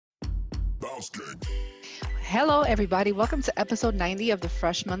Hello, everybody. Welcome to episode 90 of the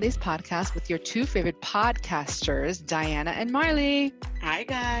Fresh Mondays podcast with your two favorite podcasters, Diana and Marley. Hi,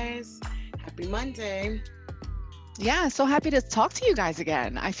 guys. Happy Monday. Yeah, so happy to talk to you guys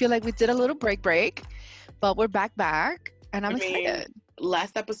again. I feel like we did a little break, but we're back, and I'm excited.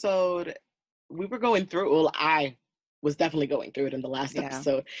 Last episode, we were going through, well, I was definitely going through it in the last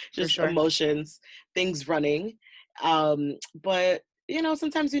episode. Just sure. Emotions, things running. But,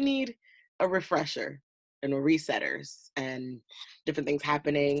 sometimes you need a refresher and resetters and different things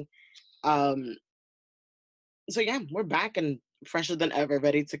happening. So yeah, we're back and fresher than ever,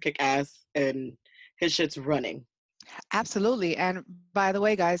 ready to kick ass and his shit's running. Absolutely. And by the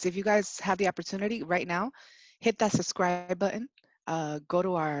way, guys, if you guys have the opportunity right now, hit that subscribe button. Go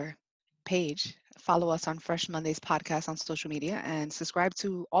to our page, follow us on Fresh Mondays podcast on social media, and subscribe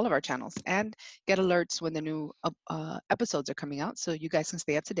to all of our channels and get alerts when the new episodes are coming out so you guys can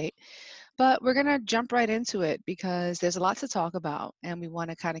stay up to date. But we're going to jump right into it because there's a lot to talk about and we want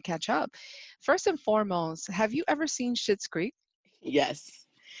to kind of catch up. First and foremost, have you ever seen Schitt's Creek? Yes.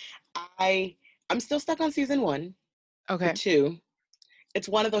 I'm still stuck on season 1. Okay. 2. It's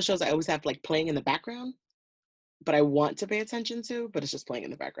one of those shows I always have playing in the background, but I want to pay attention to, but it's just playing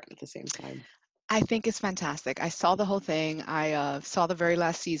in the background at the same time. I think it's fantastic. I saw the whole thing. I saw the very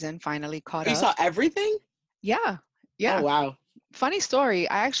last season, finally caught up. You saw everything? Yeah. Oh, wow. Funny story.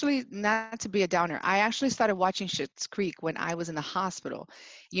 I actually, not to be a downer, I actually started watching Schitt's Creek when I was in the hospital.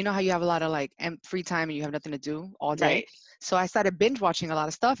 You know how you have a lot of free time and you have nothing to do all day? Right. So I started binge watching a lot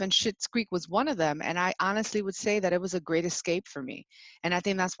of stuff, and Schitt's Creek was one of them. And I honestly would say that it was a great escape for me. And I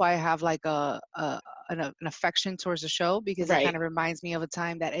think that's why I have an affection towards the show, because it kind of reminds me of a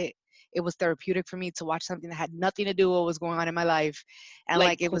time that it was therapeutic for me to watch something that had nothing to do with what was going on in my life. And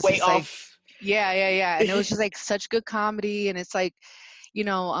it was way off. Yeah. And it was just such good comedy. And it's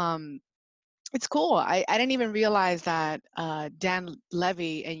it's cool. I didn't even realize that Dan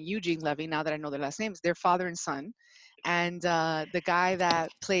Levy and Eugene Levy, now that I know their last names, they're father and son. And the guy that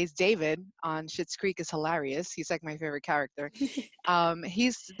plays David on Schitt's Creek is hilarious. He's my favorite character.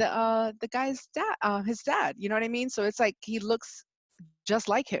 He's the guy's dad, his dad. You know what I mean? So it's he looks just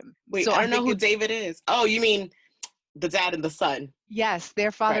like him. Wait, so I don't know who David is. Oh, you mean the dad and the son? Yes,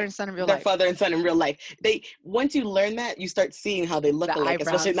 they're father and son in real life. They're father and son in real life. Once you learn that, you start seeing how they look alike,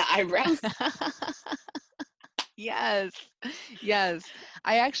 especially in the eyebrows. Yes.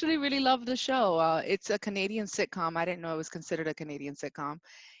 I actually really love the show. It's a Canadian sitcom. I didn't know it was considered a Canadian sitcom.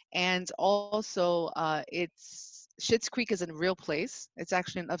 And also, it's Schitt's Creek is a real place. It's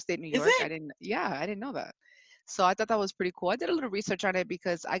actually in upstate New York. Is it? I didn't know that. So I thought that was pretty cool. I did a little research on it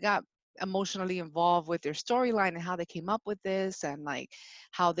because I got emotionally involved with their storyline and how they came up with this, and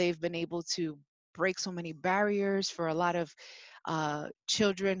how they've been able to break so many barriers for a lot of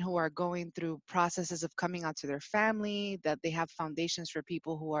children who are going through processes of coming out to their family, that they have foundations for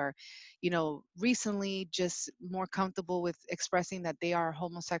people who are, recently just more comfortable with expressing that they are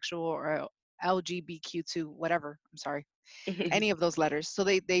homosexual or LGBTQ2, whatever. I'm sorry, any of those letters. So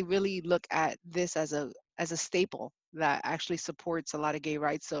they really look at this as a staple that actually supports a lot of gay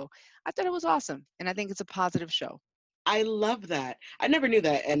rights. So I thought it was awesome, and I think it's a positive show. I love that. I never knew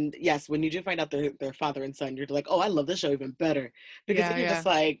that. And yes, when you do find out they're father and son, you're like, oh, I love this show even better. Because then you're just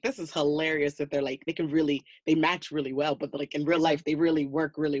this is hilarious that they're they match really well, but in real life, they really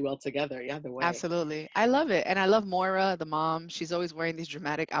work really well together. Either way. Absolutely. I love it. And I love Moira, the mom. She's always wearing these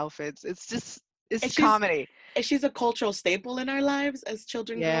dramatic outfits. It's comedy. And she's a cultural staple in our lives as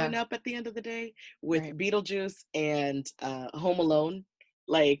children growing up at the end of the day, with Beetlejuice and Home Alone.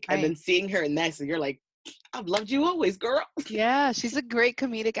 And then seeing her in that, so you're like, I've loved you always, girl. Yeah, she's a great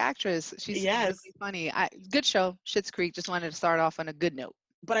comedic actress. She's really funny. Good show, Schitt's Creek. Just wanted to start off on a good note.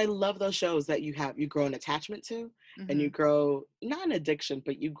 But I love those shows that you grow an attachment to, and you grow not an addiction,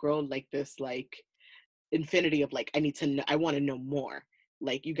 but you grow this infinity of I need to know, I want to know more.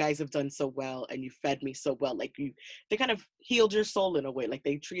 You guys have done so well, and you fed me so well. They kind of healed your soul in a way.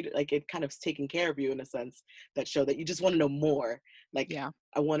 They treat it it kind of taking care of you in a sense. That show that you just want to know more.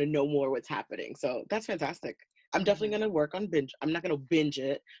 I want to know more what's happening. So that's fantastic. I'm definitely going to work on binge. I'm not going to binge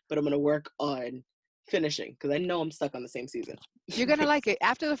it, but I'm going to work on finishing, because I know I'm stuck on the same season. You're going to like it.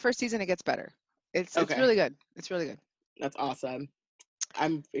 After the first season, it gets better. It's really good. It's really good. That's awesome.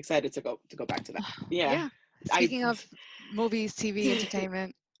 I'm excited to go back to that. Yeah. Speaking of movies, TV,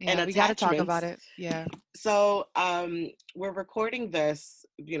 entertainment, and we got to talk about it. Yeah. So we're recording this,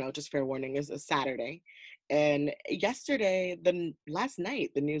 just fair warning, is a Saturday. And last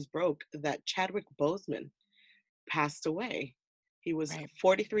night, the news broke that Chadwick Boseman passed away. He was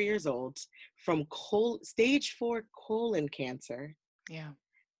 43 years old from stage 4 colon cancer. Yeah.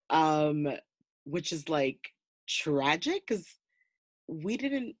 um, which is like tragic because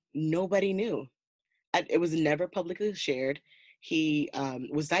nobody knew. It was never publicly shared. He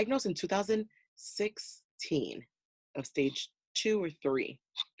was diagnosed in 2016 of stage 2 or 3,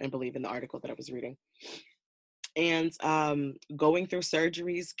 I believe, in the article that I was reading. And going through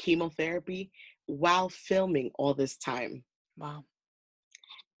surgeries, chemotherapy, while filming all this time. Wow.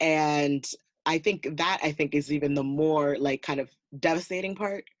 And I think is even the more like kind of devastating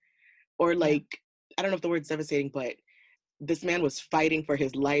part, or Yeah. like, I don't know if the word's devastating, but this man was fighting for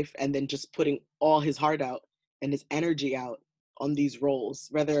his life and then just putting all his heart out and his energy out on these roles,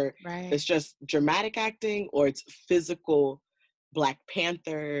 whether Right. it's just dramatic acting or it's physical. Black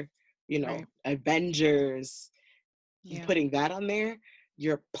Panther, Right. Avengers, Yeah. putting that on there,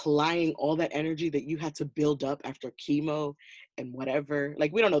 you're applying all that energy that you had to build up after chemo and whatever.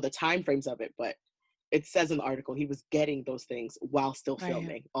 Like, we don't know the time frames of it, but it says in the article he was getting those things while still Right.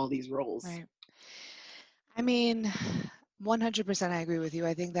 filming all these roles. Right. I mean, 100% I agree with you.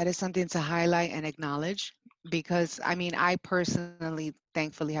 I think that is something to highlight and acknowledge because, I mean, I personally,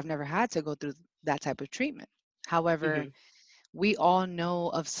 thankfully, have never had to go through that type of treatment. However, Hmm. we all know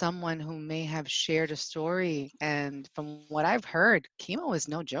of someone who may have shared a story. And from what I've heard, chemo is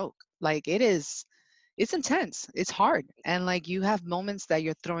no joke. Like, it's intense. It's hard. And like, you have moments that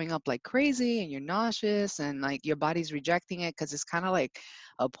you're throwing up like crazy and you're nauseous and like your body's rejecting it because it's kind of like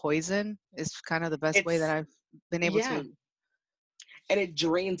a poison, is kind of the best way that It's I've been able Yeah, to. and it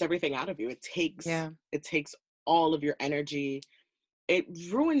drains everything out of you. Yeah. It takes all of your energy. It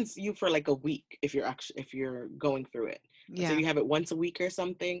ruins you for like a week if you're going through it. So Yeah. you have it once a week or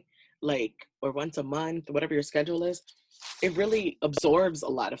something, like, or once a month, whatever your schedule is. It really absorbs a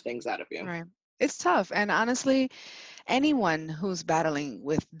lot of things out of you. Right. It's tough. And honestly, anyone who's battling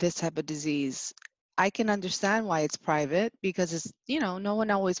with this type of disease, I can understand why it's private because it's, no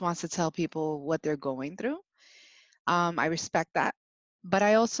one always wants to tell people what they're going through. I respect that. But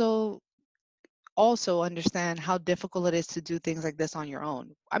I also understand how difficult it is to do things like this on your own.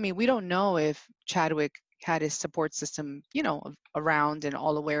 I mean, we don't know if Chadwick had his support system, around and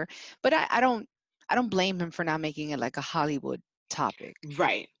all aware, but I don't blame him for not making it like a Hollywood topic.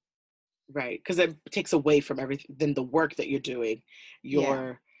 Right. Right, because it takes away from everything, then the work that you're doing, Yeah.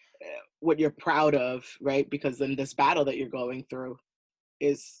 your what you're proud of, right? Because then this battle that you're going through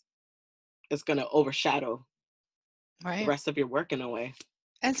is going to overshadow the Right. rest of your work in a way.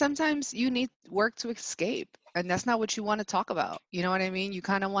 And sometimes you need work to escape, and that's not what you want to talk about. You know what I mean? You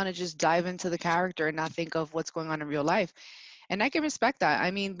kind of want to just dive into the character and not think of what's going on in real life. And I can respect that. I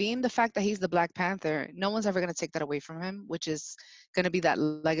mean, being the fact that he's the Black Panther, no one's ever going to take that away from him, which is going to be that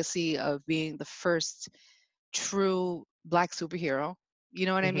legacy of being the first true Black superhero. You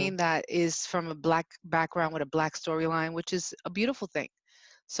know what I Hmm. mean? That is from a Black background with a Black storyline, which is a beautiful thing.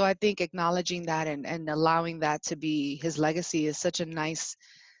 So I think acknowledging that and allowing that to be his legacy is such a nice,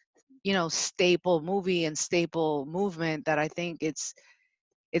 staple movie and staple movement that I think it's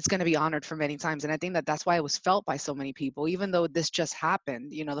going to be honored for many times. And I think that that's why it was felt by so many people, even though this just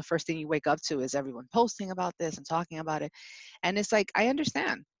happened. The first thing you wake up to is everyone posting about this and talking about it. And it's like, I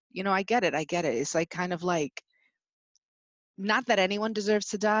understand, I get it. I get it. It's like kind of like, not that anyone deserves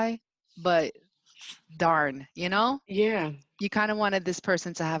to die, but darn, Yeah, you kind of wanted this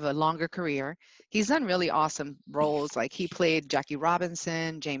person to have a longer career. He's done really awesome roles. Like he played Jackie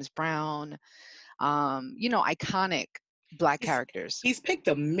Robinson, James Brown, iconic Black he's characters. he's picked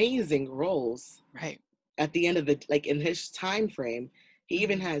amazing roles Right. at the end of the, like, in his time frame. He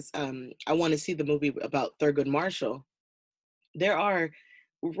even Hmm. has I want to see the movie about Thurgood Marshall. There are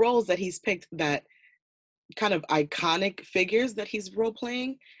roles that he's picked that kind of iconic figures that he's role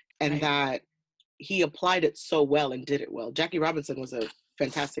playing, and Right. that he applied it so well and did it well. Jackie Robinson was a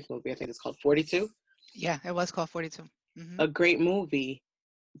fantastic movie. I think it's called 42. Yeah, it was called 42. Hmm. A great movie,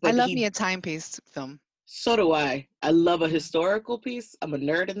 I but love me he a timepiece film. so do I. I love a Yeah. historical piece. I'm a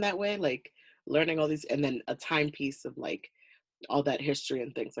nerd in that way, like learning all these, and then a timepiece of like all that history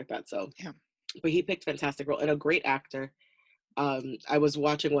and things like that. So, Yeah. but he picked fantastic role and a great actor. I was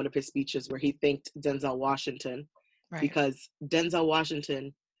watching one of his speeches where he thanked Denzel Washington Right. because Denzel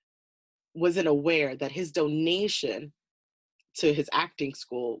Washington wasn't aware that his donation to his acting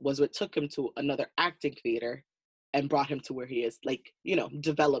school was what took him to another acting theater and brought him to where he is, like,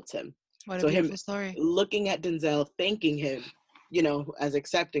 developed him. What a So him beautiful story. looking at Denzel, thanking him, as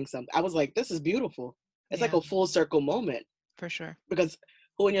accepting something, I was like, this is beautiful. It's like Yeah, a full circle moment, for sure. because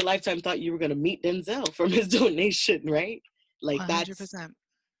who in your lifetime thought you were going to meet Denzel from his donation, right? Like, that's 100%.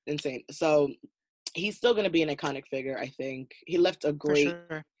 insane. So he's still going to be an iconic figure. I think he left For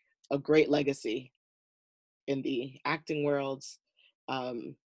sure. a great legacy in the acting world.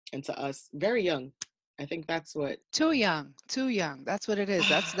 and to us, very young. I think that's what. Too young, too young. That's what it is.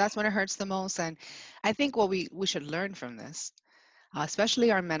 That's when it hurts the most. And I think what we should learn from this,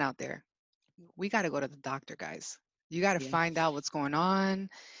 especially our men out there, we got to go to the doctor, guys. You got to Yeah, find out what's going on.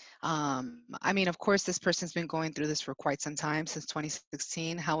 I mean, of course, this person's been going through this for quite some time, since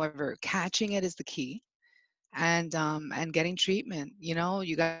 2016. However, catching it is the key, and getting treatment. You know,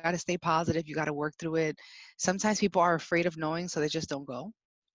 you got to stay positive. You got to work through it. Sometimes people are afraid of knowing, so they just don't go.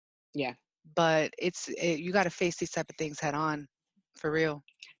 yeah. But you got to face these type of things head on, for real.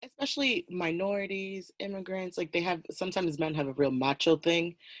 Especially minorities, immigrants, like they have sometimes men have a real macho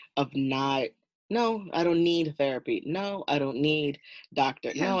thing of not, no, I don't need therapy. No, I don't need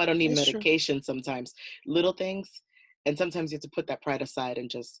doctor. Yeah, No, I don't need it's true. medication sometimes. Little things. And sometimes you have to put that pride aside and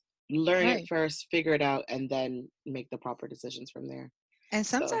just learn it Right. first, figure it out, and then make the proper decisions from there. And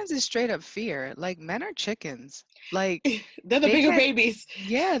So sometimes it's straight up fear. Like, men are chickens. Like, they're the they bigger can't, babies.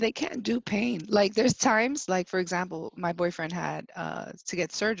 yeah, they can't do pain. Like, there's times, like, for example, my boyfriend had to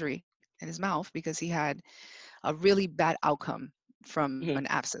get surgery in his mouth because he had a really bad outcome from an Mhm.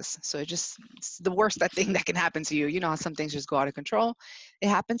 abscess. So it's the worst that thing that can happen to you. You know how some things just go out of control. It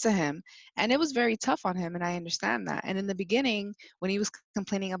happened to him, and it was very tough on him, and I understand that. And in the beginning, when he was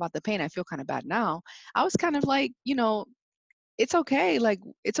complaining about the pain, I feel kind of bad now. I was kind of like, it's okay. Like,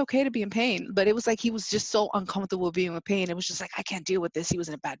 it's okay to be in pain. But it was like he was just so uncomfortable being in pain. It was just like, I can't deal with this. He was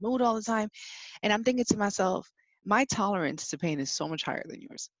in a bad mood all the time. And I'm thinking to myself, my tolerance to pain is so much higher than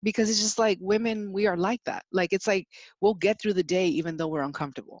yours, because it's just like, women, we are like that. Like, it's like we'll get through the day even though we're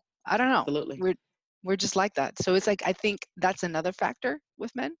uncomfortable. I don't know. Absolutely. We're just like that. So it's like, I think that's another factor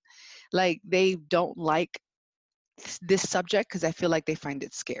with men. Like, they don't like this subject because I feel like they find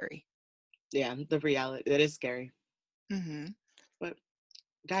it scary. Yeah, the reality. It is scary. Hmm. But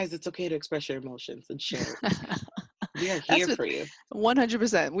guys, it's okay to express your emotions and share it. We are That's here what for you.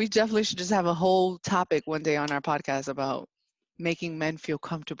 100%. We definitely should just have a whole topic one day on our podcast about making men feel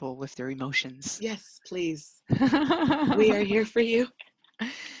comfortable with their emotions. Yes, please. We are here for you.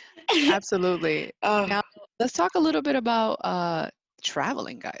 Absolutely. Oh, Now, let's talk a little bit about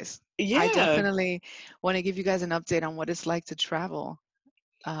traveling, guys. I yeah. definitely want to give you guys an update on what it's like to travel.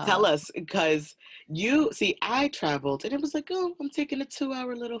 Uh, Tell us, because you see, I traveled and it was like, oh, I'm taking a 2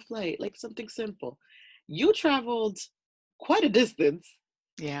 hour little flight, like something simple. You traveled quite a distance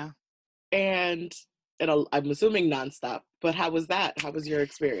yeah. and I'm assuming nonstop. But how was that? How was your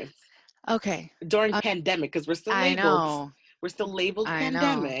experience Okay. during Uh, pandemic? Because I know. we're still labeled I know.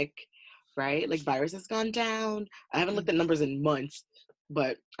 pandemic, right? Like virus has gone down. I haven't looked at Mhm. numbers in months,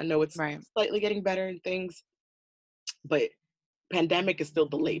 but I know it's Right. slightly getting better and things. But pandemic is still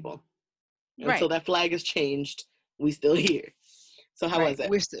the label. Until Right. that flag is changed, we still here. So how Right. was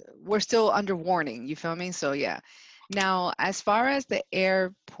it? We're still under warning. You feel me? So yeah. Now, as far as the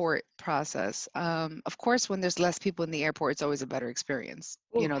airport process, of course, when there's less people in the airport, it's always a better experience.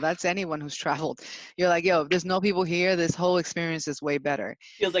 Oof. That's anyone who's traveled. You're like, yo, if there's no people here, this whole experience is way better.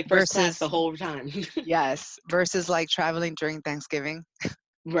 Feels like first class the Versus, whole time. yes, versus like traveling during Thanksgiving,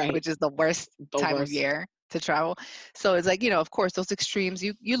 Right. which is the worst The time of worst. year to travel. So it's like, of course, those extremes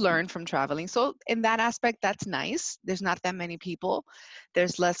you learn from traveling. So in that aspect, that's nice. There's not that many people.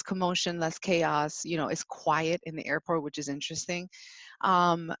 There's less commotion, less chaos. It's quiet in the airport, which is interesting.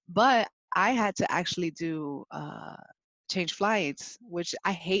 But I had to actually do change flights, which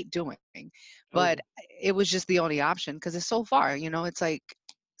I hate doing, but Oh. it was just the only option because it's so far. It's like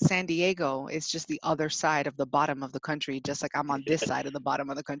San Diego is just the other side of the bottom of the country, just like I'm on this side of the bottom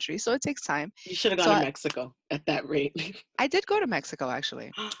of the country. So it takes time. You should have gone So to I, Mexico at that rate. I did go to Mexico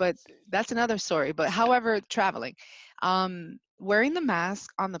actually, but that's another story. But however, traveling, wearing the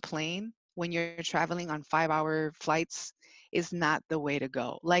mask on the plane when you're traveling on 5-hour flights is not the way to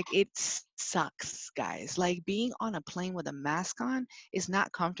go. Like, it sucks, guys. Like, being on a plane with a mask on is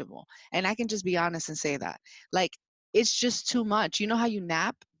not comfortable. And I can just be honest and say that. Like, it's just too much. You know how you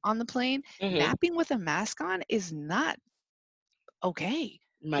nap on the plane? Hmm. Napping with a mask on is not okay.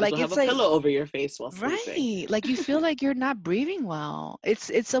 Might as Like, well have it's a like, pillow over your face while sleeping. right. Like, you feel like you're not breathing well.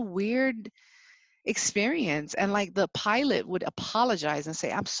 It's a weird experience. And like, the pilot would apologize and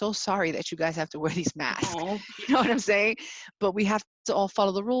say, I'm so sorry that you guys have to wear these masks. Oh, You know what I'm saying? But we have to all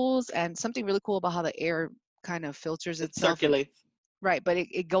follow the rules. And something really cool about how the air kind of filters it itself. And circulates. right, but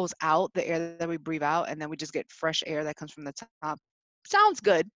it goes out, the air that we breathe out, and then we just get fresh air that comes from the top. Sounds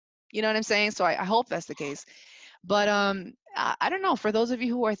good. You know what I'm saying? So I hope that's the case. But I don't know. For those of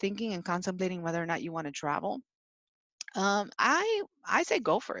you who are thinking and contemplating whether or not you want to travel, I say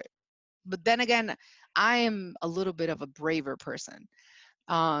go for it. But then again, I am a little bit of a braver person.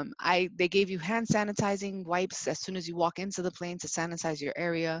 They gave you hand sanitizing wipes as soon as you walk into the plane to sanitize your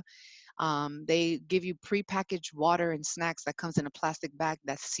area. They give you prepackaged water and snacks that comes in a plastic bag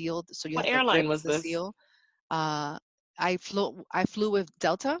that's sealed, so you What have to rip airline was the this? seal. Uh, I flew with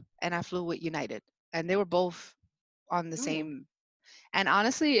Delta and I flew with United, and they were both on the Oh, same. And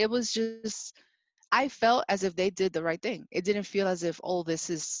honestly, it was just, I felt as if they did the right thing. It didn't feel as if, oh, this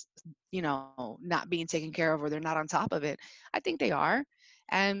is, not being taken care of or they're not on top of it. I think they are.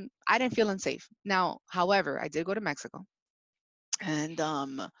 And I didn't feel unsafe. Now, however, I did go to Mexico, and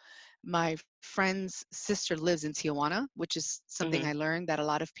my friend's sister lives in Tijuana, which is something I hmm, learned, that a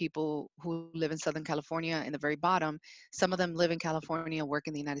lot of people who live in Southern California in the very bottom, some of them live in California, work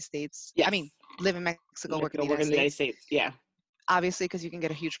in the United States. I mean, yes. live in Mexico, work in the Mexico, United work in the States. United States. Yeah. Obviously, because you can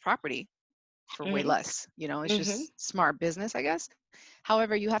get a huge property for way Hmm, less. It's hmm. just smart business, I guess.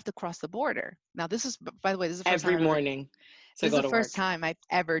 However, you have to cross the border. Now, by the way, this is the first time Every I've ever morning to this is go the to first work. time I've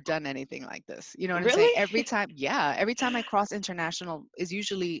ever done anything like this. You know what I'm saying? Really? Every time, yeah, every time I cross international is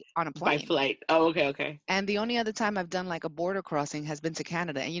usually on a By plane. flight. Oh, okay, okay. And the only other time I've done like a border crossing has been to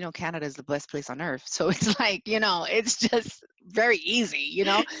Canada. And Canada is the best place on earth. So it's like, it's just very easy.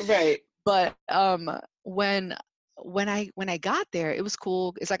 Right. But when I got there, it was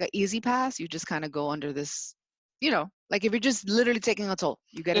cool. It's like an easy pass. You just kind of go under this, like if you're just literally taking a toll,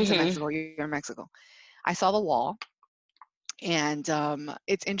 you get into Hmm, Mexico, you're in Mexico. I saw the wall, and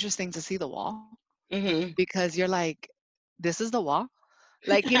it's interesting to see the wall hmm. because you're like, this is the wall.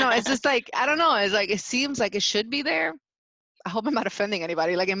 Like, it's just like, I don't know. It's like, it seems like it should be there. I hope I'm not offending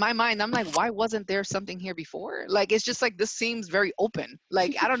anybody. Like in my mind, I'm like, why wasn't there something here before? Like it's just like this seems very open.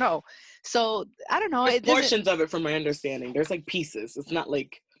 Like I don't know. So I don't know. There's It doesn't, portions of it from my understanding. There's like pieces. It's not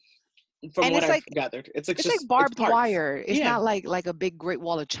like from and what it's I've like gathered. It's like it's like just it's barbed parts. wire. It's Yeah. not like a big Great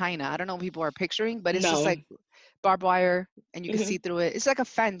Wall of China. I don't know what people are picturing, but it's just No. like barbed wire, and you can Hmm. see through it. It's like a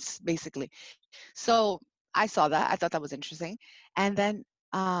fence basically. So I saw that. I thought that was interesting, and then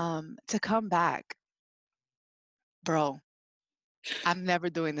to come back, bro. I'm never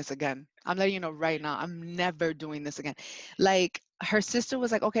doing this again. I'm letting you know right now. I'm never doing this again. Like her sister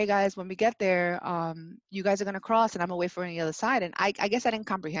was like, "Okay, guys, when we get there, you guys are gonna cross, and I'm gonna wait for you on the other side." And I guess I didn't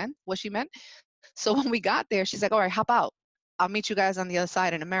comprehend what she meant. So when we got there, she's like, "All right, hop out. I'll meet you guys on the other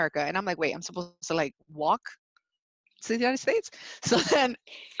side in America." And I'm like, "Wait, I'm supposed to like walk to the United States?" So then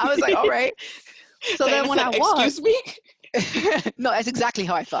I was like, "All right." So then Diana when said, I "Excuse walked, me." no, that's exactly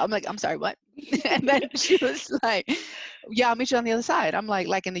how I felt. I'm like, "I'm sorry, what?" And then she was like, "Yeah, I'll meet you on the other side." I'm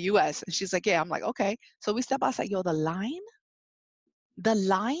like in the US. And she's like, "Yeah." I'm like, "Okay." So we step outside. Yo, the line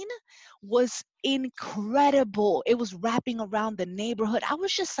was incredible. It was wrapping around the neighborhood. I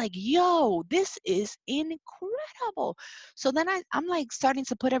was just like, yo, this is incredible. So then I'm like starting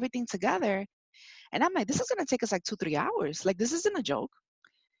to put everything together. And I'm like, this is gonna take us like 2, 3 hours. Like this isn't a joke.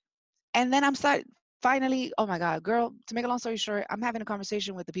 And then finally, oh my God, girl, to make a long story short, I'm having a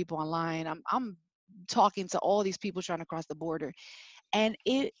conversation with the people online. I'm talking to all these people trying to cross the border. And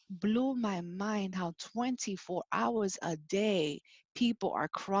it blew my mind how 24 hours a day people are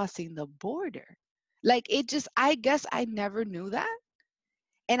crossing the border. Like it just, I guess I never knew that.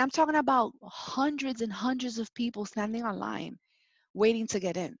 And I'm talking about hundreds and hundreds of people standing online waiting to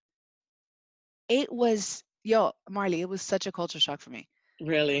get in. It was, yo, Marley, it was such a culture shock for me.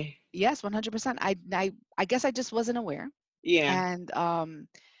 Really? Yes, 100%. I guess I just wasn't aware. Yeah. And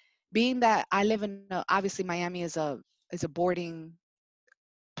being that I live obviously Miami is a boarding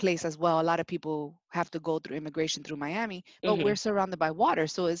place as well. A lot of people have to go through immigration through Miami, but we're Hmm. surrounded by water.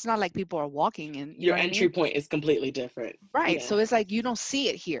 So it's not like people are walking and you know Your what I entry mean? point is completely different. Right. Yeah. So it's like you don't see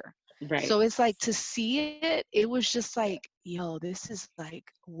it here. Right. So it's like to see it, it was just like, yo, this is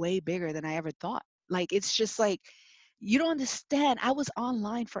like way bigger than I ever thought. Like it's just like you don't understand. I was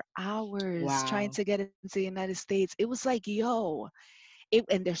online for hours trying Wow. to get into the United States. It was like, yo,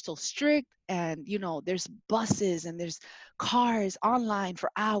 and they're so strict, and there's buses and there's cars online for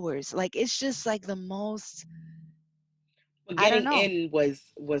hours. Like it's just like the most, But I don't getting know. in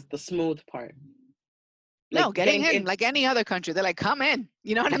was the smooth part. Like No, getting getting in in. like any other country, they're like, come in,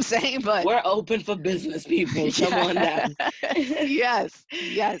 you know what I'm saying? But We're open for business, people. Come yes, on down. yes,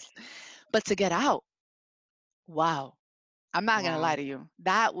 but to get out, wow, I'm not gonna lie Wow. to you,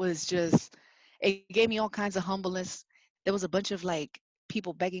 that was just, it gave me all kinds of humbleness. There was a bunch of like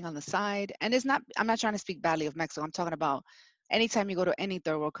people begging on the side, and I'm not trying to speak badly of Mexico. I'm talking about anytime you go to any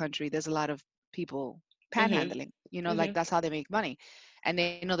third world country, there's a lot of people Hmm, panhandling, like hmm. that's how they make money. And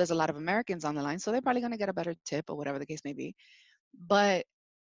they know there's a lot of Americans on the line, so they're probably going to get a better tip or whatever the case may be. But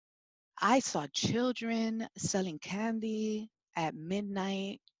I saw children selling candy at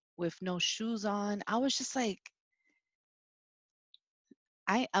midnight with no shoes on. I was just like,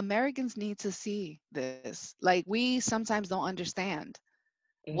 I Americans need to see this. Like we sometimes don't understand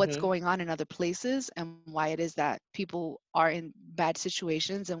what's Mhm. going on in other places and why it is that people are in bad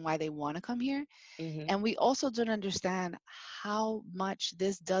situations and why they want to come here. Mhm. And we also don't understand how much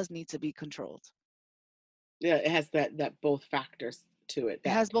this does need to be controlled. Yeah, it has that both factors to it. It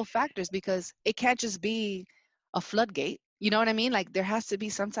That has both factors because it can't just be a floodgate. You know what I mean? Like there has to be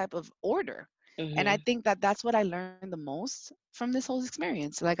some type of order. And I Mhm. think that that's what I learned the most from this whole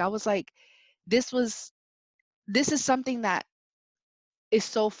experience. Like I was like, this was this is something that is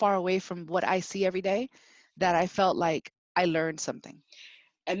so far away from what I see every day that I felt like I learned something.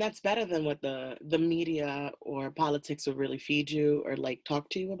 And that's better than what the media or politics will really feed you or like talk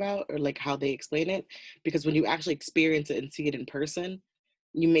to you about or like how they explain it, because when you actually experience it and see it in person,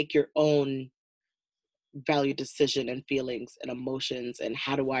 you make your own value decision and feelings and emotions and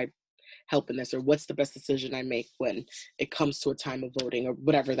how do I help in this, or what's the best decision I make when it comes to a time of voting or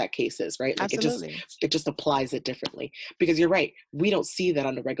whatever that case is, right? Like Absolutely. it just applies it differently, because you're right, we don't see that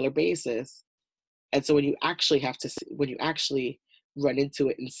on a regular basis. And so when you actually have to see, when you actually run into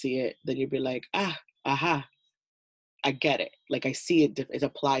it and see it, then you'll be like, ah, aha, I get it. Like I see it, it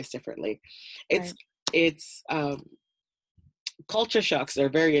applies differently. It's Right. it's culture shocks are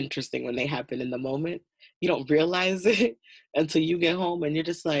very interesting when they happen in the moment. You don't realize it until you get home and you're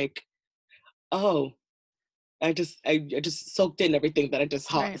just like, oh, I just soaked in everything that I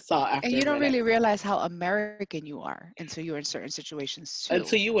just Right. saw And after you a don't minute. really realize how American you are until you're in certain situations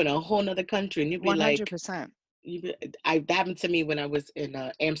Until too. you in a whole nother country and you'd be like, 100%. that happened to me when I was in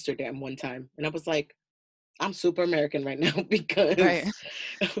Amsterdam one time, and I was like, I'm super American right now Right. because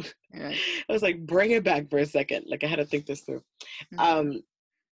I Right. was like, bring it back for a second. Like I had to think this through. Hmm. Um,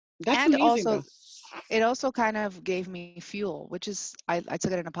 that's And amazing though. also, it also kind of gave me fuel, which is, I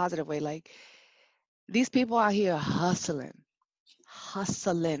took it in a positive way. Like these people out here hustling,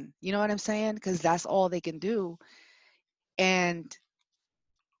 hustling. You know what I'm saying? Because that's all they can do. And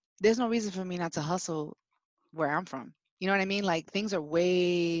there's no reason for me not to hustle where I'm from. You know what I mean? Like things are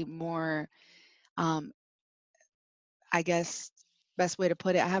way more, um, I guess, best way to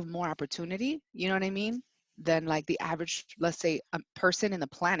put it, I have more opportunity, you know what I mean, than like the average, let's say, a person in the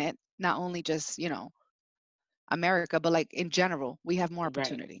planet, not only just, America, but like in general, we have more Right.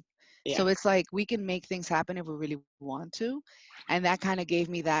 opportunity. Yeah. So it's like we can make things happen if we really want to. And that kind of gave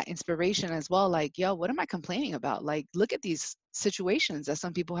me that inspiration as well. Like, yo, what am I complaining about? Like, look at these situations that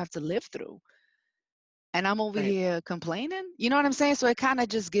some people have to live through. And I'm over Right. here complaining. You know what I'm saying? So it kind of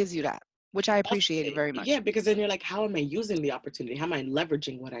just gives you that, which I appreciated very Yeah, much. because then you're like, how am I using the opportunity? How am I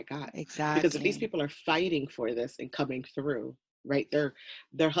leveraging what I got? Because if these Exactly. people are fighting for this and coming through, right?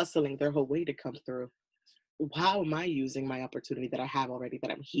 They're hustling their whole way to come through. How am I using my opportunity that I have already, that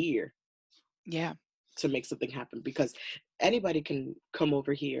I'm here Yeah. to make something happen? Because anybody can come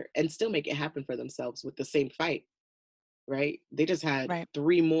over here and still make it happen for themselves with the same fight, right? They just had Right.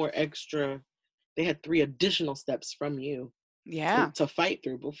 they had three additional steps from you Yeah. to fight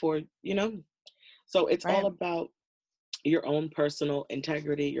through before, you know? So it's all Right. about your own personal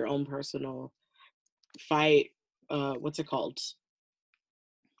integrity, your own personal fight, what's it called?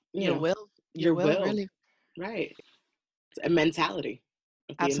 You Your know, will. Your your will, will, really. right? And mentality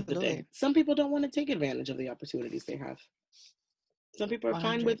at the end of the day. Absolutely. Some people don't want to take advantage of the opportunities they have. Some people are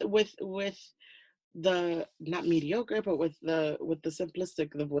fine 100. with the not mediocre, but with the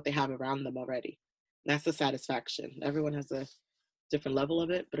simplistic of what they have around them already. That's the satisfaction. Everyone has a different level of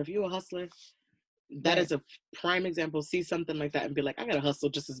it. But if you're a hustler, that Right. is a prime example. See something like that and be like, I gotta hustle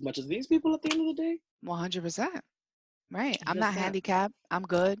just as much as these people at the end of the day. 100%. Right. I'm That's not that. handicapped. I'm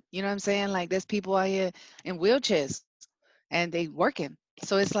good. You know what I'm saying? Like there's people out here in wheelchairs and they working.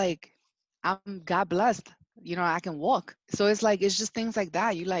 So it's like I'm God blessed. I can walk. So it's like it's just things like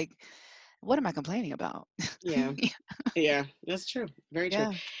that. You like, what am I complaining about? Yeah. Yeah, that's true. Very true.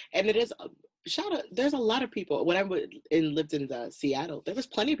 Yeah. And it is shout out. There's a lot of people. When I lived in Seattle, there was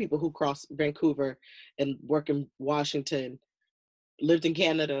plenty of people who crossed Vancouver and work in Washington, lived in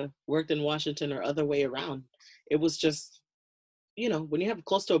Canada, worked in Washington, or other way around. It was just, when you have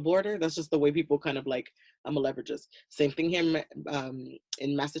close to a border, that's just the way people kind of like, I'm a leverages. Same thing here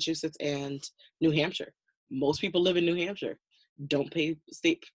in Massachusetts and New Hampshire. Most people live in New Hampshire, don't pay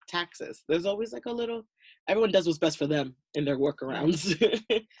state taxes. There's always like a little, everyone does what's best for them in their Right.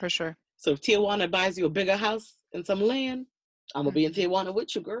 workarounds. For sure. So if Tijuana buys you a bigger house and some land, I'm gonna be in Hmm. Tijuana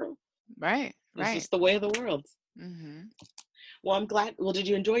with you, girl. Right. It's Right. just the way of the world. Hmm. Well, I'm glad. Well, did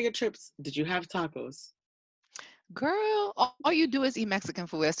you enjoy your trips? Did you have tacos? Girl, all you do is eat Mexican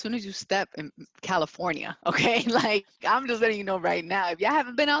food as soon as you step in California. Okay. Like, I'm just letting you know right now. If y'all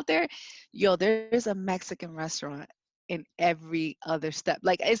haven't been out there, yo, there's a Mexican restaurant in every other step.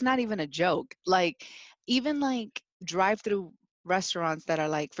 Like it's not even a joke. Like even like drive-through restaurants that are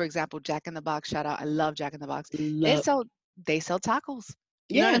like, for example, Jack in the Box, shout out, I love Jack in the Box. They Love, sell they sell tacos.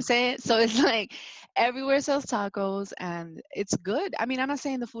 You know what I'm yeah. saying? So it's like everywhere sells tacos and it's good. I mean, I'm not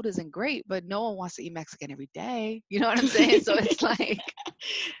saying the food isn't great, but no one wants to eat Mexican every day. You know what I'm saying? So it's like,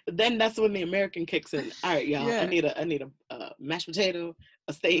 Then that's when the American kicks in. All right, y'all. I yeah, need a mashed potato,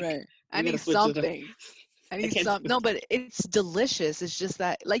 a steak. right. I We gotta need switch it up. something. I I need can't do some. this. No, but it's delicious. It's just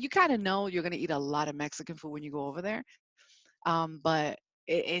that, like, you kind of know you're gonna eat a lot of Mexican food when you go over there. But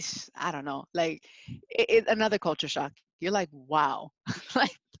it's I don't know, like another culture shock. You're like, wow,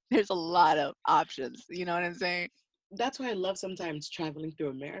 like there's a lot of options. You know what I'm saying? That's why I love sometimes traveling through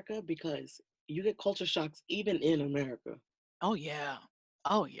America because you get culture shocks even in America. Oh yeah.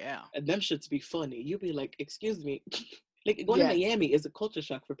 Oh yeah. And them shits be funny. You be like, excuse me. Like going to Yes, Miami is a culture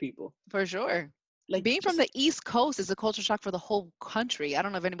shock for people. for sure. Like Being from just the East Coast is a culture shock for the whole country. I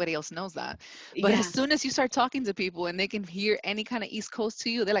don't know if anybody else knows that. But as yeah, soon as you start talking to people and they can hear any kind of East Coast to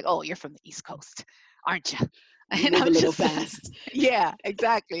you, they're like, "Oh, you're from the East Coast, aren't you?" you And move a I'm little just, fast. yeah,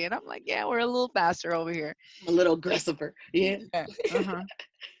 exactly. And I'm like, "Yeah, we're a little faster over here." I'm a little aggressive. Yeah. Yeah. Uh-huh.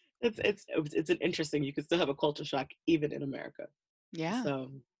 It's an interesting. You can still have a culture shock even in America. Yeah.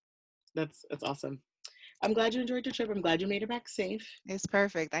 So that's awesome. I'm glad you enjoyed your trip. I'm glad you made it back safe. It's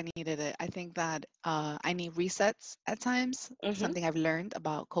perfect. I needed it. I think that I need resets at times, Hmm. something I've learned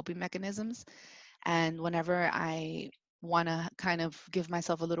about coping mechanisms. And whenever I want to kind of give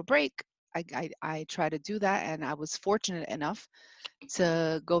myself a little break, I try to do that. And I was fortunate enough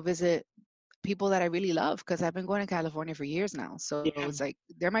to go visit people that I really love because I've been going to California for years now. So Yeah, it's like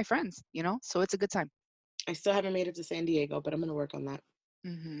they're my friends, you know? So it's a good time. I still haven't made it to San Diego, but I'm gonna work on that.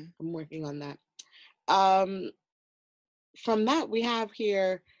 Hmm. I'm working on that. Um, from that, we have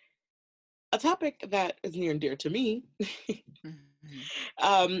here a topic that is near and dear to me.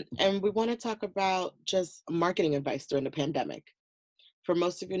 Hmm. And we want to talk about just marketing advice during the pandemic. For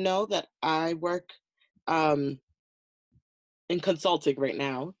most of you know that I work um, in consulting right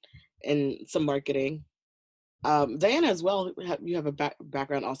now in some marketing. Diana as well, you have a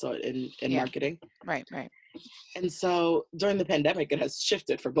background also in Yeah, marketing. right, right. And so during the pandemic, it has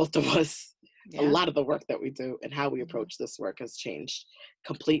shifted for both of us. A Yeah. lot of the work that we do and how we Hmm. approach this work has changed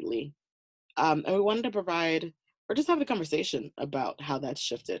completely. And we wanted to provide or just have a conversation about how that's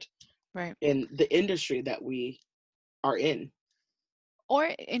shifted Right. in the industry that we are in. Or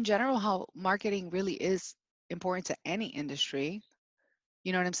in general, how marketing really is important to any industry.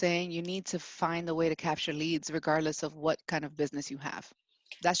 You know what I'm saying? You need to find a way to capture leads regardless of what kind of business you have.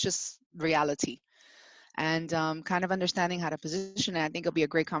 That's just reality. And kind of understanding how to position it, I think it'll be a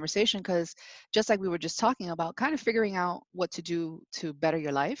great conversation because just like we were just talking about, kind of figuring out what to do to better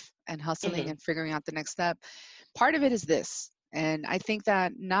your life and hustling Hmm. and figuring out the next step. Part of it is this. And I think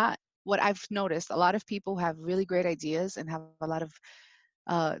that not what I've noticed, a lot of people have really great ideas and have a lot of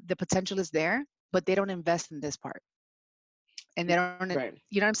the potential is there, but they don't invest in this part and they don't, Right.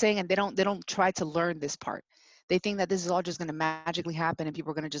 you know what I'm saying, and they don't try to learn this part. They think that this is all just going to magically happen and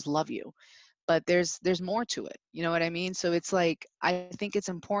people are going to just love you, but there's more to it. You know what I mean? So it's like I think it's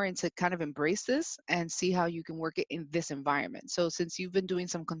important to kind of embrace this and see how you can work it in this environment. So since you've been doing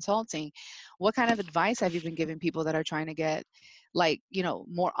some consulting, what kind of advice have you been giving people that are trying to get, like,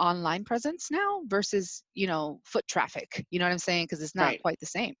 more online presence now versus foot traffic? You know what I'm saying? Because it's not Right. quite the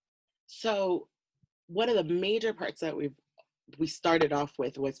same. So one of the major parts that we started off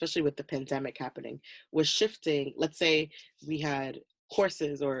with, especially with the pandemic happening, was shifting. Let's say we had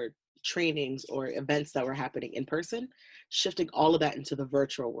courses or trainings or events that were happening in person, shifting all of that into the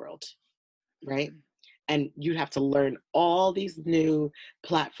virtual world, right? Mhm. And you'd have to learn all these new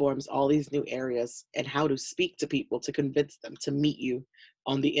platforms, all these new areas, and how to speak to people to convince them to meet you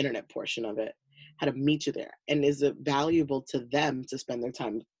on the internet portion of it, how to meet you there. And is it valuable to them to spend their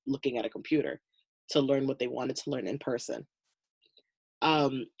time looking at a computer to learn what they wanted to learn in person?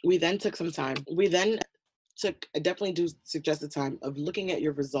 We then took some time. We then took, I definitely do suggest the time of looking at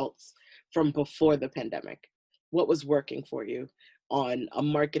your results from before the pandemic. What was working for you on a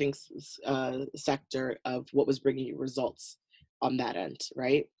marketing sector of what was bringing you results on that end,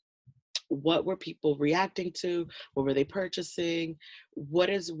 right? What were people reacting to? What were they purchasing?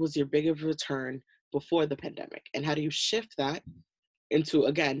 Was your biggest return before the pandemic? And how do you shift that into,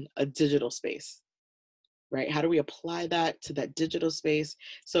 again, a digital space? Right? How do we apply that to that digital space?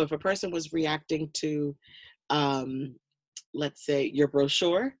 So if a person was reacting to, um, let's say, your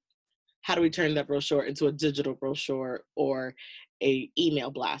brochure, how do we turn that brochure into a digital brochure or a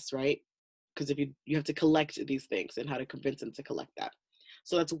email blast, right? Because if you have to collect these things and how to convince them to collect that.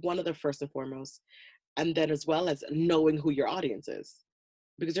 So that's one of the first and foremost. And then as well as knowing who your audience is,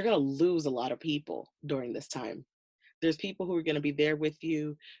 because you're going to lose a lot of people during this time. There's people who are going to be there with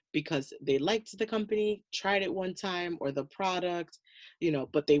you because they liked the company, tried it one time or the product,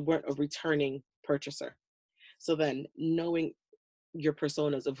 but they weren't a returning purchaser. So then knowing your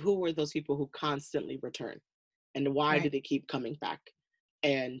personas of who are those people who constantly return and why do Right. they keep coming back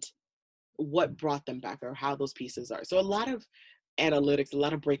and what brought them back or how those pieces are. So a lot of analytics, a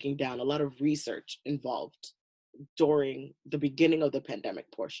lot of breaking down, a lot of research involved during the beginning of the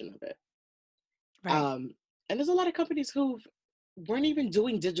pandemic portion of it. Right. Um, and there's a lot of companies who weren't even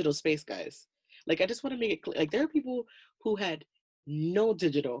doing digital space, guys. Like, I just want to make it clear. Like, there are people who had no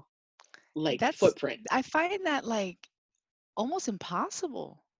digital like That's footprint. I find that like almost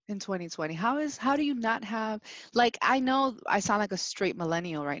impossible in 2020. How do you not have, like, I know I sound like a straight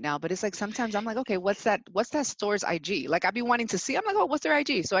millennial right now, but it's like sometimes I'm like, okay, what's that store's IG? Like I'd be wanting to see, I'm like, oh, what's their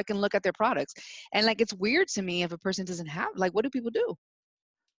IG? So I can look at their products. And like it's weird to me if a person doesn't have, like, what do people do?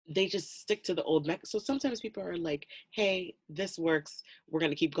 They just stick to the old mech. So sometimes people are like, "Hey, this works. We're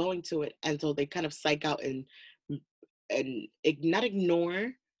gonna keep going to it," and so they kind of psych out and not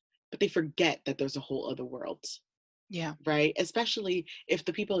ignore, but they forget that there's a whole other world, Yeah. right? Especially if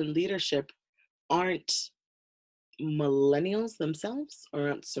the people in leadership aren't millennials themselves or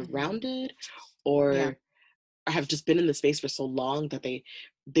aren't Hmm. surrounded Yeah. or have just been in the space for so long that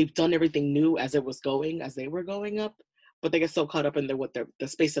they've done everything new as it was going as they were going up, but they get so caught up in the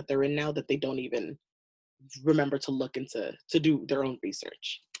space that they're in now that they don't even remember to look into to do their own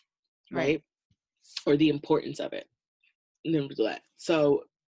research, Right. right? Or the importance of it. And then do that. So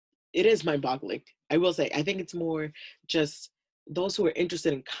it is mind boggling. I will say, I think it's more just those who are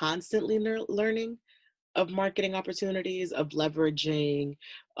interested in constantly learning of marketing opportunities, of leveraging,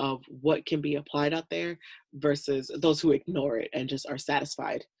 of what can be applied out there versus those who ignore it and just are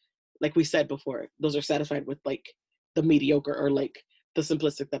satisfied. Like we said before, those are satisfied with like the mediocre or like the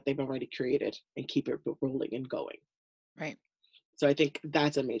simplistic that they've already created and keep it rolling and going. Right. So I think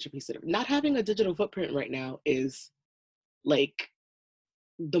that's a major piece of it. Not having a digital footprint right now is like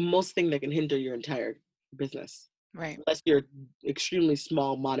the most thing that can hinder your entire business. Right. Unless you're extremely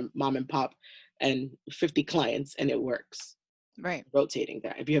small mom and pop and 50 clients and it works. Right. Rotating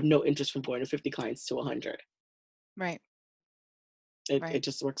that. If you have no interest from going to 50 clients to 100, Right. it Right.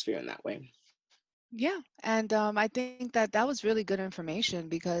 just works for you in that way. Yeah, and I think that that was really good information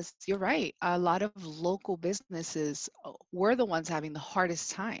because you're right. A lot of local businesses were the ones having the hardest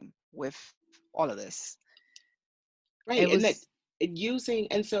time with all of this. It Right. And that was, using,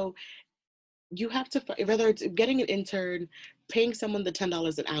 and so you have to, whether it's getting an intern, paying someone the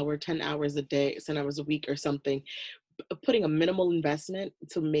 $10 an hour, 10 hours a day, 10 hours a week or something, putting a minimal investment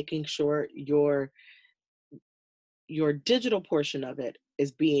to making sure your digital portion of it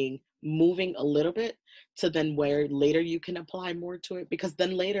is being moving a little bit to then where later you can apply more to it, because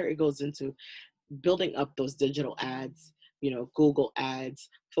then later it goes into building up those digital ads, Google ads,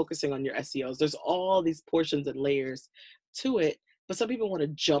 focusing on your SEOs. There's all these portions and layers to it, but some people want to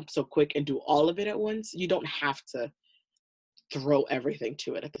jump so quick and do all of it at once. You don't have to throw everything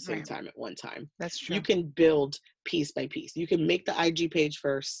to it at the same right. time at one time. That's You true. can build piece by piece. You can make the IG page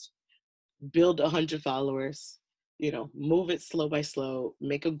first, build 100 followers, move it slow by slow,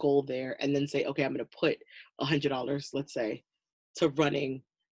 make a goal there, and then say, okay, I'm going to put $100, let's say, to running,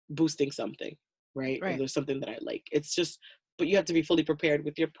 boosting something, right? If Right. there's something that I like. It's just, but you have to be fully prepared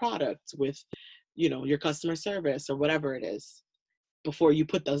with your product, with, your customer service or whatever it is before you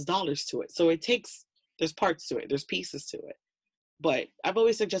put those dollars to it. So there's parts to it, there's pieces to it. But I've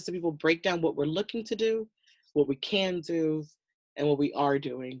always suggested people break down what we're looking to do, what we can do, and what we are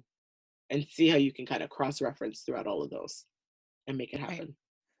doing, and see how you can kind of cross reference throughout all of those and make it Right. happen.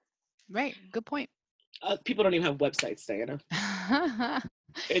 Right. Good point. People don't even have websites, Diana.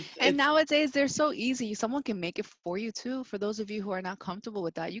 It's And it's nowadays they're so easy. Someone can make it for you too. For those of you who are not comfortable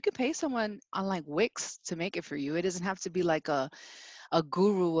with that, you can pay someone on like Wix to make it for you. It doesn't have to be like a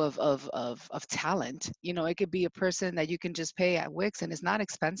guru of talent. It could be a person that you can just pay at Wix, and it's not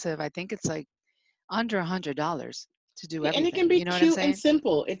expensive. I think it's like under $100 to do and it can everything. be You know what I'm cute and saying?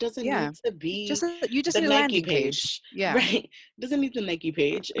 simple. It doesn't Yeah. need to be You just the need a Nike landing page. page, Yeah. right? It doesn't need the Nike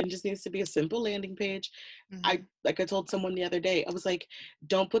page. It just needs to be a simple landing page. Hmm. I told someone the other day, I was like,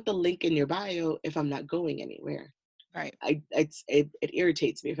 don't put the link in your bio if I'm not going anywhere. Right. It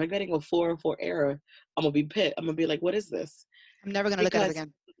irritates me. If I'm getting a 404 error, I'm gonna be pissed. I'm gonna be like, what is this? I'm never gonna look at it Because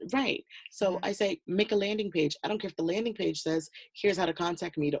again. right. So Hmm. I say make a landing page. I don't care if the landing page says here's how to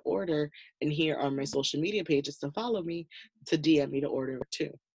contact me to order, and here are my social media pages to follow me, to DM me to order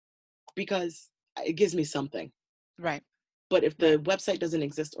too, because it gives me something. Right. But if Right. the website doesn't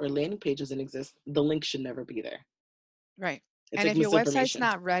exist or landing page doesn't exist, the link should never be there. Right. It's And like if your website's misinformation.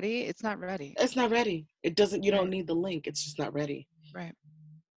 not ready, it's not ready. It's not ready. It doesn't, you don't Right. need the link. It's just not ready. Right.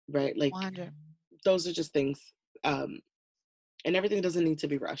 Right. Like 100. those are just things. Um, and everything doesn't need to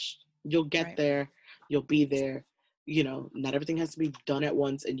be rushed. You'll get Right. there, you'll be there. You know, not everything has to be done at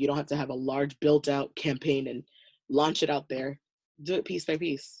once, and you don't have to have a large built out campaign and launch it out there. Do it piece by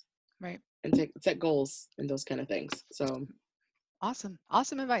piece Right. and set goals and those kind of things. So, Awesome.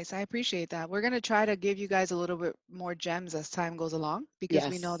 Awesome advice. I appreciate that. We're going to try to give you guys a little bit more gems as time goes along because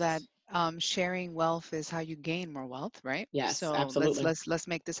we know that yes, sharing wealth is how you gain more wealth, right? yes, So absolutely. let's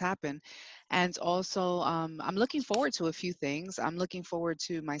make this happen. And also, I'm looking forward to a few things. I'm looking forward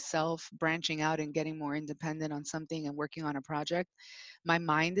to myself branching out and getting more independent on something and working on a project. My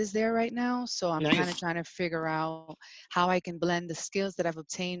mind is there right now, so I'm kind of Nice. trying to figure out how I can blend the skills that I've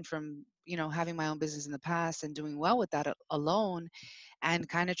obtained from having my own business in the past and doing well with that alone, and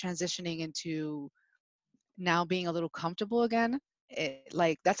kind of transitioning into now being a little comfortable again.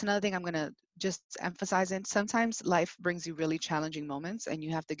 Like that's another thing I'm gonna just emphasize in. Sometimes life brings you really challenging moments and you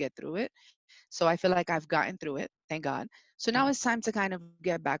have to get through it. So I feel like I've gotten through it, thank God. So now it's time to kind of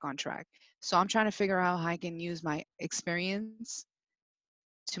get back on track. So I'm trying to figure out how I can use my experience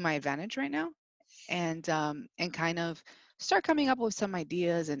to my advantage right now, and kind of start coming up with some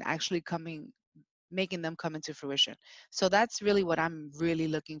ideas and actually coming making them come into fruition. So that's really what I'm really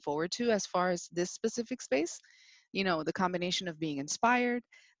looking forward to as far as this specific space. The combination of being inspired,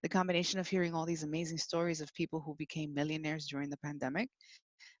 the combination of hearing all these amazing stories of people who became millionaires during the pandemic.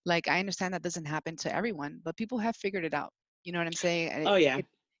 Like, I understand that doesn't happen to everyone, but people have figured it out. You know what I'm saying? And Oh yeah.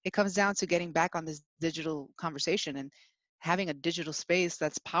 it comes down to getting back on this digital conversation and having a digital space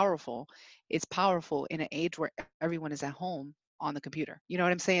that's powerful. It's powerful in an age where everyone is at home on the computer. You know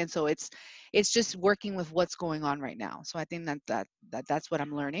what I'm saying? So it's just working with what's going on right now. So I think that's what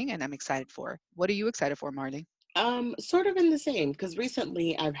I'm learning and I'm excited for. What are you excited for, Marley? Sort of in the same, because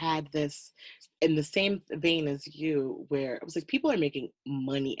recently I've had this in the same vein as you, where I was like, people are making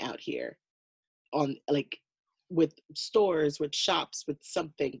money out here on like with stores, with shops, with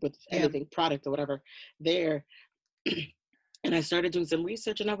something, with Yeah. anything, product or whatever there. And I started doing some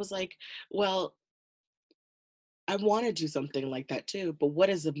research and I was like, well, I want to do something like that too, but what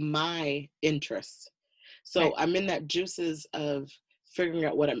is my interest? So Right. I'm in that juices of figuring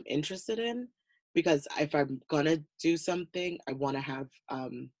out what I'm interested in, because if I'm gonna do something, I want to have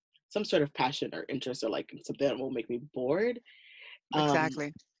some sort of passion or interest or like something that won't make me bored. Um,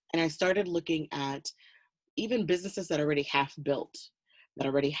 Exactly. and I started looking at even businesses that already half built, that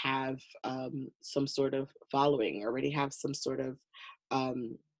already have some sort of following, already have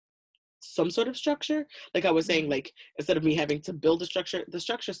um, some sort of structure. Like I was saying, Hmm. like instead of me having to build a structure, the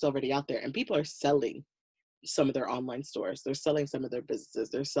structure is already out there, and people are selling some of their online stores. They're selling some of their businesses.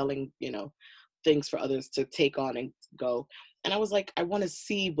 They're selling, things for others to take on and go. And I was like, I want to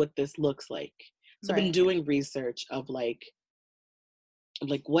see what this looks like. So I've been Right. doing research of like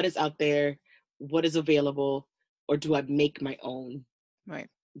what is out there, what is available, or do I make my own? Right.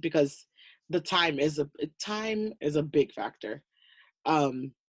 Because the time is a big factor.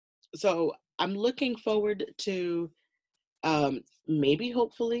 Um, so I'm looking forward to maybe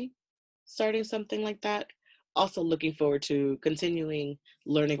hopefully starting something like that. Also looking forward to continuing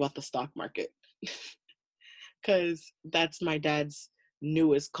learning about the stock market, because that's my dad's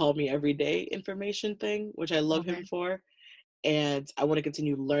newest call me every day information thing, which I love him Okay. for. And I want to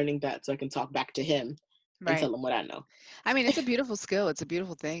continue learning that so I can talk back to him and Right. tell him what I know. I mean, it's a beautiful skill. It's a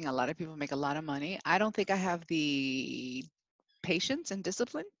beautiful thing. A lot of people make a lot of money. I don't think I have the patience and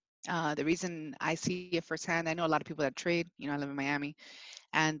discipline. The reason I see it firsthand, I know a lot of people that trade. I live in Miami,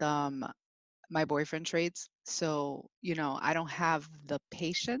 and my boyfriend trades. So, I don't have the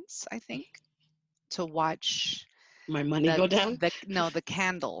patience, I think, to watch My money the go down. the no the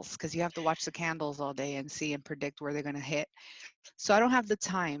candles, because you have to watch the candles all day and see and predict where they're going to hit. So I don't have the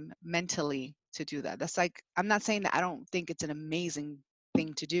time mentally to do that. That's like, I'm not saying that I don't think it's an amazing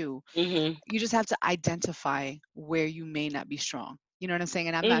thing to do. Mhm. You just have to identify where you may not be strong. You know what I'm saying?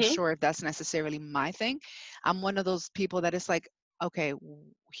 And I'm not Mhm. sure if that's necessarily my thing. I'm one of those people that it's like, okay,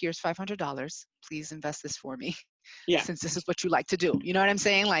 here's $500. Please invest this for me Yeah. since this is what you like to do. You know what I'm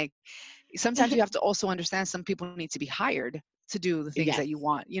saying? Like, sometimes you have to also understand some people need to be hired to do the things that Yes. you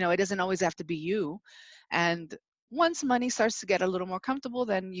want. It doesn't always have to be you. And once money starts to get a little more comfortable,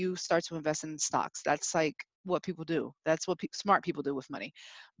 then you start to invest in stocks. That's like what people do. That's what smart people do with money.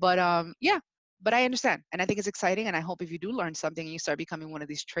 But yeah, but I understand. And I think it's exciting. And I hope if you do learn something and you start becoming one of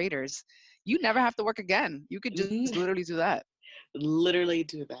these traders, you never have to work again. You could just Mhm. literally do that. Literally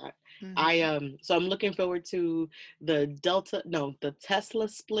do that. Mm-hmm. So I'm looking forward to the Tesla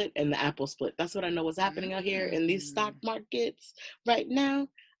split and the Apple split. That's what I know what's happening out here in these stock Mm. markets right now.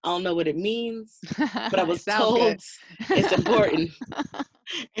 I don't know what it means, but I It was sounds good. told it's important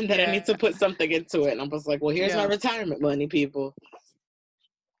and that I need Yeah. to put something into it. And I was like, well, here's my Yeah. retirement money, people.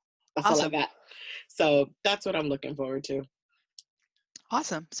 That's all I Awesome. got. So that's what I'm looking forward to.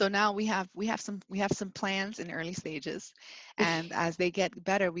 Awesome. So now we have some plans in early stages, and as they get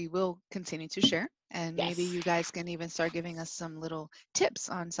better, we will continue to share. And maybe Yes. you guys can even start giving us some little tips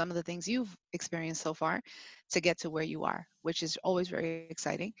on some of the things you've experienced so far to get to where you are, which is always very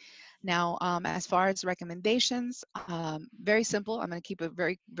exciting. Now, as far as recommendations, very simple. I'm going to keep it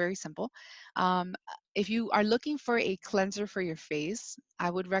very, very simple. Um, if you are looking for a cleanser for your face, I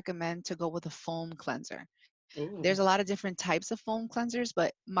would recommend to go with a foam cleanser. There's Ooh. a lot of different types of foam cleansers,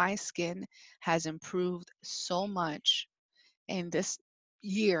 but my skin has improved so much in this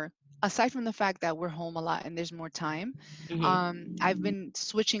year. Aside from the fact that we're home a lot and there's more time, Hmm. I've been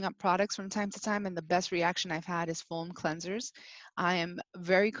switching up products from time to time, and the best reaction I've had is foam cleansers. I am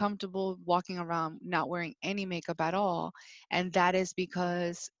very comfortable walking around not wearing any makeup at all, and that is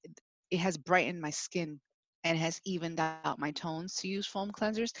because it has brightened my skin and has evened out my tones to use foam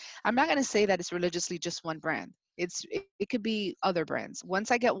cleansers. I'm not going to say that it's religiously just one brand. It could be other brands. Once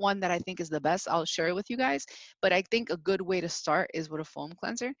I get one that I think is the best, I'll share it with you guys. But I think a good way to start is with a foam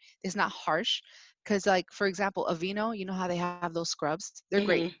cleanser. It's not harsh because, like, for example, Aveeno, you know how they have those scrubs? They're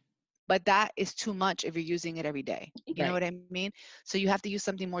great, Hmm. but that is too much if you're using it every day. You know Right. what I mean? So you have to use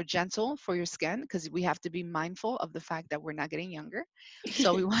something more gentle for your skin because we have to be mindful of the fact that we're not getting younger.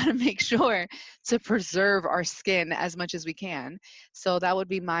 So we want to make sure to preserve our skin as much as we can. So that would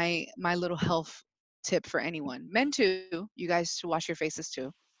be my little health tip for anyone. Men too, you guys should wash your faces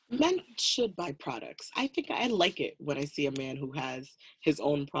too. Men should buy products. I think I like it when I see a man who has his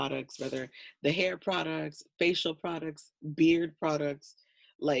own products, whether the hair products, facial products, beard products.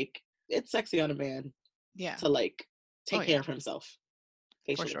 Like, it's sexy on a man Yeah. to like Oh take care yeah, of himself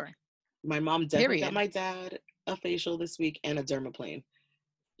for facially. sure. My mom definitely got Period. my dad a facial this week and a dermaplane.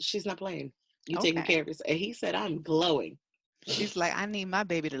 She's not playing. You taking Okay. care of yourself. And he said, I'm glowing. She's like, I need my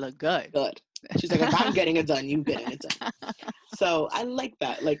baby to look good. Good. She's like, if I'm getting it done, you getting it done. So I like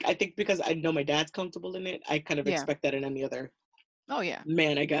that. Like, I think because I know my dad's comfortable in it, I kind of Yeah. expect that in any other Oh yeah.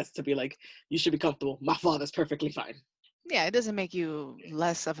 man, I guess, to be like, you should be comfortable. My father's perfectly fine. Yeah, it doesn't make you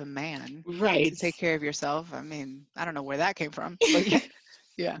less of a man to Right. take care of yourself. I mean, I don't know where that came from, but yeah,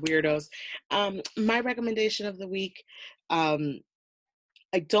 yeah. Weirdos. My recommendation of the week, um,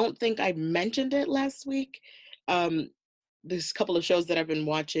 I don't think I mentioned it last week. Um, there's a couple of shows that I've been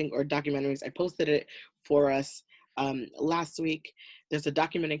watching or documentaries. I posted it for us last week. There's a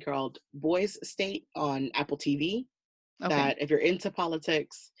documentary called Boys State on Apple TV Okay. that if you're into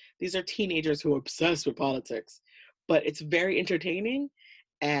politics, these are teenagers who are obsessed with politics, but it's very entertaining.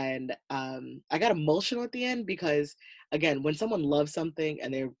 And I got emotional at the end because, again, when someone loves something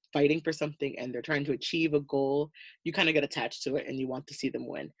and they're fighting for something and they're trying to achieve a goal, you kind of get attached to it and you want to see them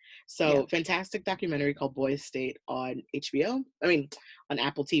win. Yeah. So, fantastic documentary called Boys State on HBO. I mean, on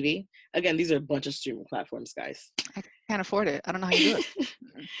Apple TV. Again, these are a bunch of streaming platforms, guys. I can't afford it. I don't know how you do it.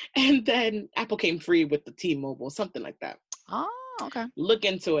 Mm. And then Apple came free with the T-Mobile, something like that. Oh, okay. Look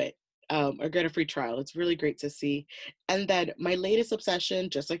into it, or get a free trial. It's really great to see. And then my latest obsession,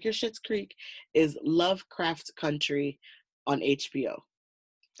 just like your Schitt's Creek, is Lovecraft Country on HBO.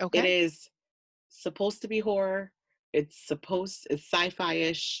 It Okay. is supposed to be horror. It's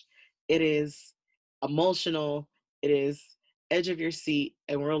sci-fi-ish. It is emotional. It is edge of your seat,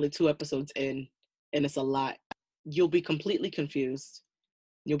 and we're only 2 episodes in, and it's a lot. You'll be completely confused.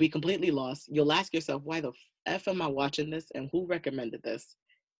 You'll be completely lost. You'll ask yourself, why the F am I watching this and who recommended this?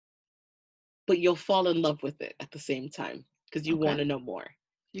 But you'll fall in love with it at the same time because you Okay. want to know more.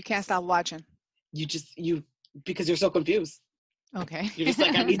 You can't stop watching. You because you're so confused. Okay. You're just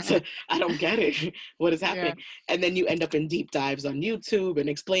like, I don't get it. What is Yeah. happening? And then you end up in deep dives on YouTube and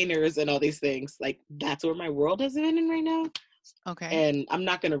explainers and all these things. Like, that's where my world is in right now. Okay. And I'm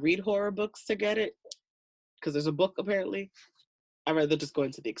not going to read horror books to get it because there's a book apparently. I'd rather just go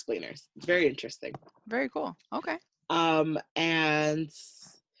into the explainers. It's very interesting. Very cool. Okay. And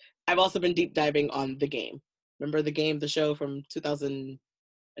I've also been deep diving on The Game. Remember The Game, the show from 2009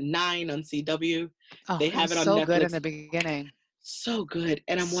 on CW? Oh, They it have was it on so good in Netflix. the beginning. So good.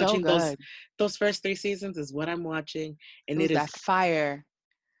 And I'm So watching those good. those first 3 seasons is what I'm watching. It And was that fire.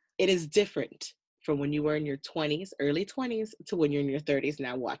 it is different from when you were in your 20s, early 20s, to when you're in your 30s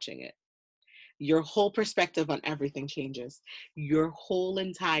now watching it. Your whole perspective on everything changes. Your whole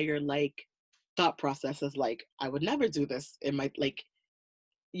entire like thought process is like, I would never do this. It might like,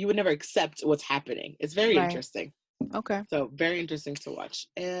 you would never accept what's happening. It's very Right. interesting. Okay. So very interesting to watch.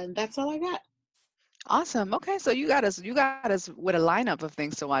 And that's all I got. Awesome. Okay, so you got us with a lineup of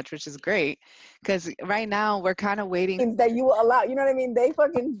things to watch, which is great. Because right now we're kind of waiting. That you will allow, you know what I mean? They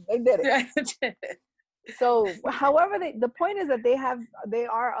did it. So, however, the point is that they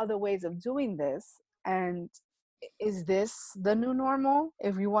are other ways of doing this. And is this the new normal?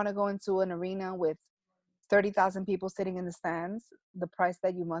 If you want to go into an arena with 30,000 people sitting in the stands, the price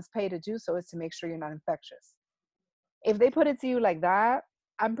that you must pay to do so is to make sure you're not infectious. If they put it to you like that,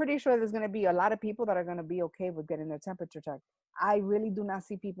 I'm pretty sure there's going to be a lot of people that are going to be okay with getting their temperature checked. I really do not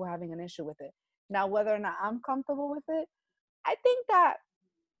see people having an issue with it. Now, whether or not I'm comfortable with it, I think that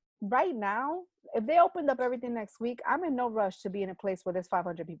right now, if they opened up everything next week, I'm in no rush to be in a place where there's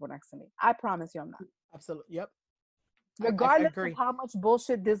 500 people next to me. I promise you I'm not. Absolutely. Yep. Regardless of how much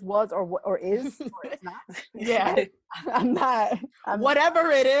bullshit this was or is, or it's not. Yeah. I'm not. Whatever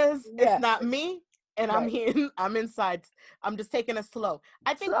it is, Yeah. it's not me. And Right. I'm here. I'm inside. I'm just taking it slow.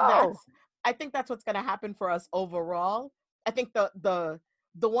 I think that's what's gonna happen for us overall. I think the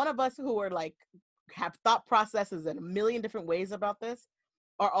one of us who are like have thought processes in a million different ways about this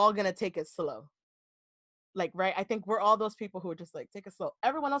are all gonna take it slow. Like, right? I think we're all those people who are just like, take it slow.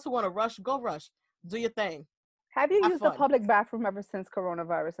 Everyone else who want to rush, go rush. Do your thing. Have you Have used the fun. public bathroom ever since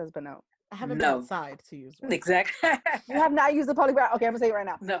coronavirus has been out? I haven't been outside to use one. Exactly. You have not used the public bathroom. Okay, I'm gonna say it right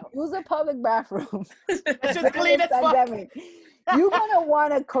now. No. Use a public bathroom. It's just clean as fuck. Pandemic. You're gonna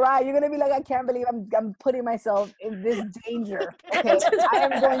want to cry. You're gonna be like, I can't believe I'm putting myself in this danger. Okay, I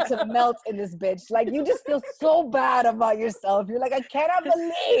am going to melt in this bitch. Like, you just feel so bad about yourself. You're like, I cannot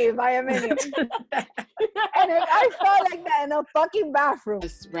believe I am in here. And if I felt like that in a fucking bathroom.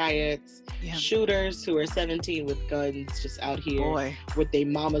 Riots, Yeah. shooters who are 17 with guns just out here Boy. with their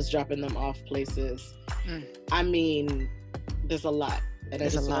mamas dropping them off places. Mm. I mean, there's a lot. And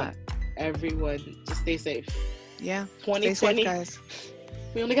There's I a just lot. want everyone to stay safe. Yeah. Stay 2020, safe, guys.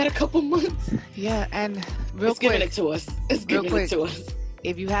 we only got a couple months. Yeah, and real It's giving quick, it to us. It's Real giving it quick. to us.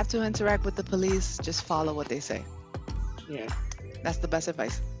 if you have to interact with the police, just follow what they say. Yeah. That's the best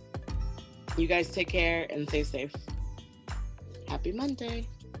advice. You guys take care and stay safe. Happy Monday.